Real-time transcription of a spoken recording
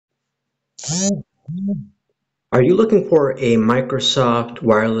Are you looking for a Microsoft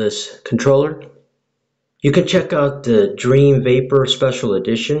wireless controller? You can check out the Dream Vapor Special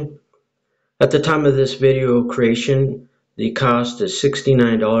Edition. At the time of this video creation, the cost is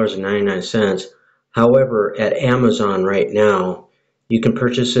 $69.99. However, at Amazon right now, you can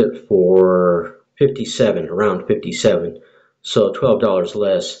purchase it for around 57, so $12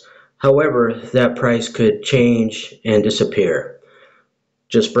 less. However, that price could change and disappear.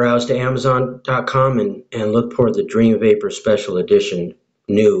 Just browse to Amazon.com and look for the Dream Vapor Special Edition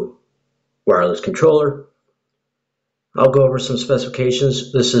new wireless controller. I'll go over some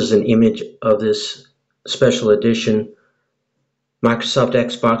specifications. This is an image of this special edition Microsoft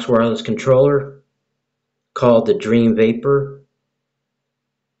Xbox wireless controller called the Dream Vapor.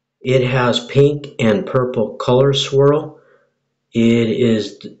 It has pink and purple color swirl. It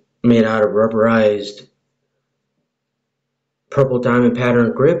is made out of rubberized purple diamond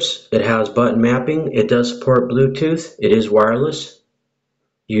pattern grips. It has button mapping. It does support Bluetooth. It is wireless.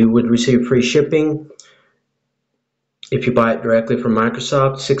 You would receive free shipping if you buy it directly from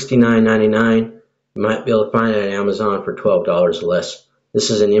Microsoft, $69.99. You might be able to find it at Amazon for $12 less. This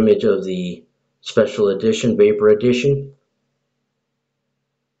is an image of the special edition, Vapor Edition.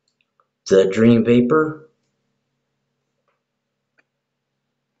 The Dream Vapor.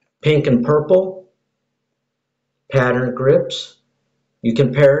 Pink and purple. Pattern grips. You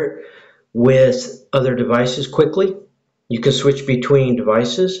can pair it with other devices quickly. You can switch between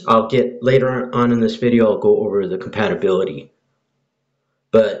devices. I'll get later on in this video, I'll go over the compatibility.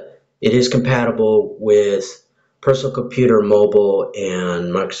 But it is compatible with personal computer, mobile,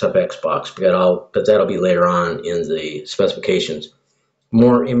 and Microsoft Xbox, but that'll be later on in the specifications.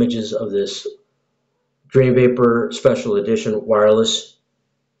 More images of this Dream Vapor Special Edition wireless.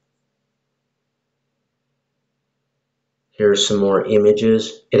 Here's some more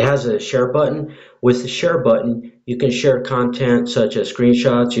images. It has a share button. With the share button, you can share content such as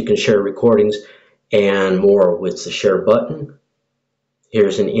screenshots, you can share recordings, and more with the share button.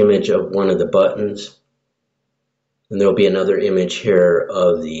 Here's an image of one of the buttons. And there'll be another image here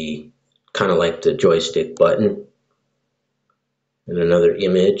of the kind of like the joystick button. And another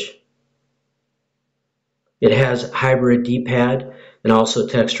image. It has hybrid D-pad and also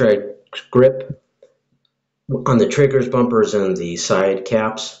textured grip on the triggers, bumpers, and the side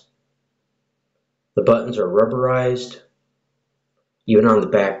caps. The buttons are rubberized, even on the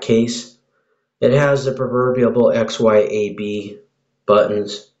back case. It has the proverbial X, Y, A, B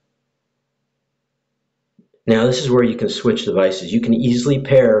buttons. Now this is where you can switch devices. You can easily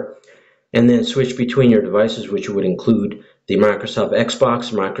pair and then switch between your devices, which would include the Microsoft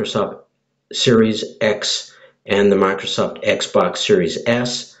Xbox, Microsoft Series X, and the Microsoft Xbox Series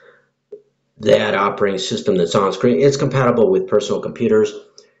S. That operating system that's on screen. It's compatible with personal computers.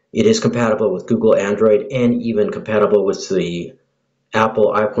 It is compatible with Google Android and even compatible with the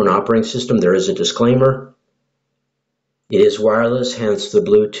Apple iPhone operating system. There is a disclaimer. It is wireless, hence the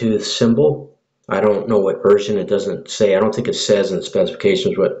Bluetooth symbol. I don't know what version. It doesn't say. I don't think it says in the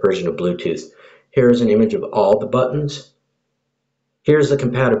specifications what version of Bluetooth. Here's an image of all the buttons. Here's the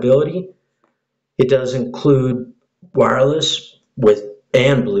compatibility. It does include wireless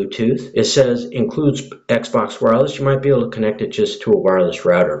and Bluetooth. It says includes Xbox wireless. You might be able to connect it just to a wireless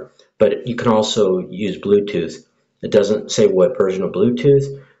router, but you can also use Bluetooth. It doesn't say what version of Bluetooth.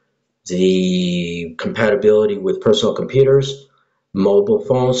 The compatibility with personal computers, mobile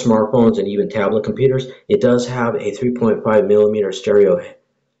phones, smartphones, and even tablet computers. It does have a 3.5 millimeter stereo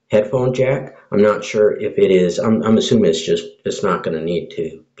headphone jack. I'm not sure if it is. I'm assuming it's not going to need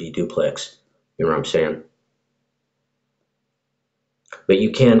to be duplex. You know what I'm saying? But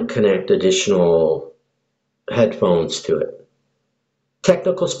you can connect additional headphones to it.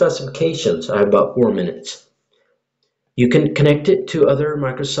 Technical specifications. I have about 4 minutes. You can connect it to other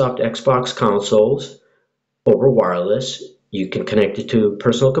Microsoft Xbox consoles over wireless. You can connect it to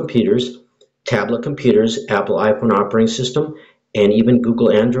personal computers, tablet computers, Apple iPhone operating system, and even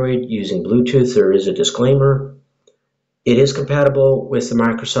Google Android using Bluetooth. There is a disclaimer. It is compatible with the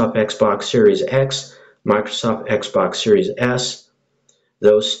Microsoft Xbox Series X, Microsoft Xbox Series S.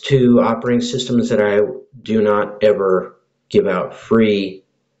 Those two operating systems that I do not ever give out free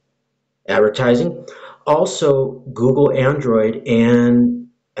advertising. Also, Google Android and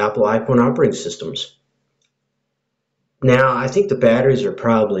Apple iPhone operating systems. Now, I think the batteries are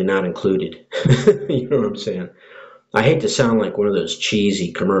probably not included. You know what I'm saying? I hate to sound like one of those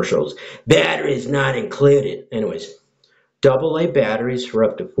cheesy commercials. Batteries not included. Anyways, AA batteries for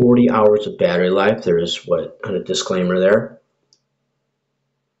up to 40 hours of battery life. There is a disclaimer there.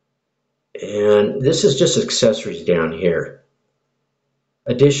 And this is just accessories down here.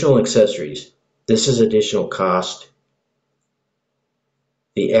 Additional accessories. This is additional cost.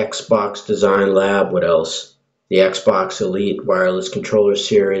 The Xbox Design Lab. What else? The Xbox Elite Wireless Controller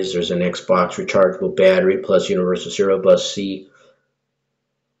Series. There's an Xbox rechargeable battery plus Universal Serial Bus C.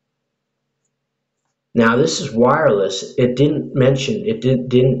 Now this is wireless. It didn't mention, it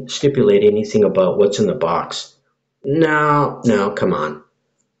didn't stipulate anything about what's in the box. No, come on.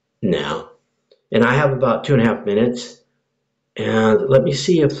 No. And I have about 2.5 minutes. And let me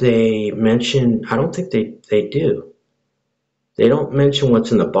see if they mention, I don't think they do. They don't mention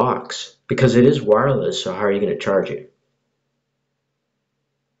what's in the box because it is wireless, so how are you going to charge it?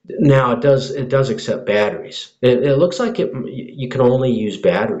 Now it does accept batteries. It looks like you can only use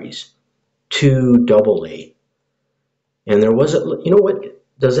batteries. 2 AA. And there was you know what?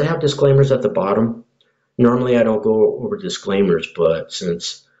 Does it have disclaimers at the bottom? Normally I don't go over disclaimers, but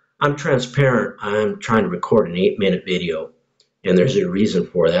since I'm transparent, I'm trying to record an 8-minute video. And there's a reason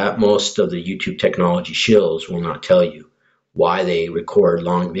for that. Most of the YouTube technology shills will not tell you why they record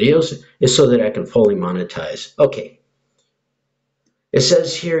long videos. It's so that I can fully monetize. Okay. It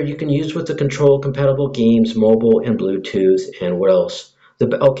says here you can use with the control compatible games, mobile and Bluetooth, and what else?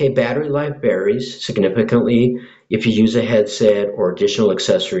 Okay, battery life varies significantly if you use a headset or additional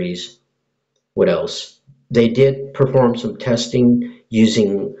accessories. What else? They did perform some testing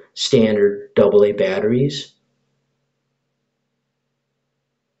using standard AA batteries.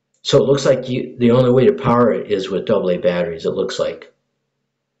 So it looks like the only way to power it is with AA batteries, it looks like.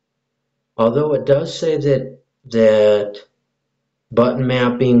 Although it does say that button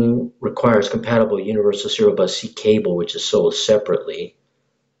mapping requires compatible Universal Serial Bus C cable, which is sold separately.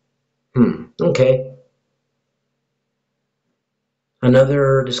 Okay.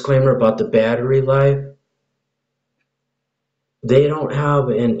 Another disclaimer about the battery life. They don't have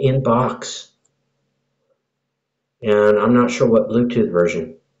an in-box. And I'm not sure what Bluetooth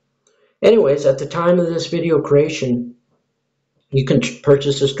version. Anyways, at the time of this video creation, you can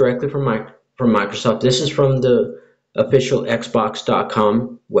purchase this directly from Microsoft. This is from the official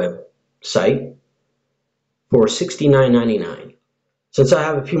Xbox.com website for $69.99. Since I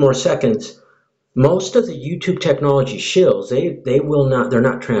have a few more seconds, most of the YouTube technology shills, they're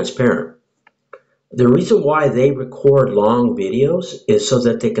not transparent. The reason why they record long videos is so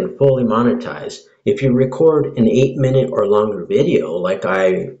that they can fully monetize. If you record an 8-minute or longer video, like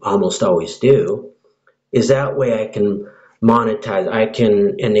I almost always do, is that way I can monetize. I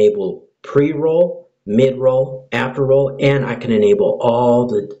can enable pre-roll, mid-roll, after-roll, and I can enable all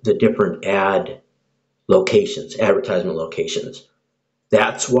the different ad locations, advertisement locations.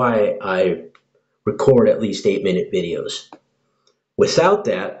 That's why I record at least 8-minute videos. Without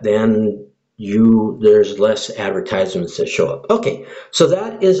that, then there's less advertisements that show up. Okay, so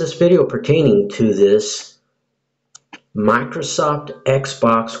that is this video pertaining to this Microsoft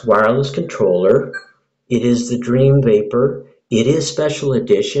Xbox wireless controller. It is the Dream Vapor. It is special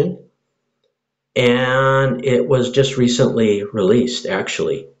edition, and it was just recently released,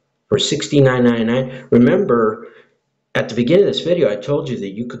 actually, for $69.99. Remember, at the beginning of this video, I told you that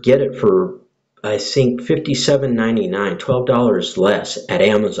you could get it for, I think, $57.99, $12 less at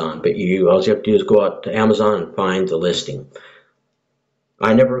Amazon, but all you have to do is go out to Amazon and find the listing.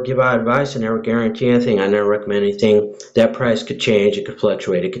 I never give out advice, I never guarantee anything, I never recommend anything. That price could change, it could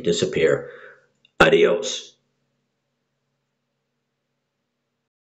fluctuate, it could disappear. Adios.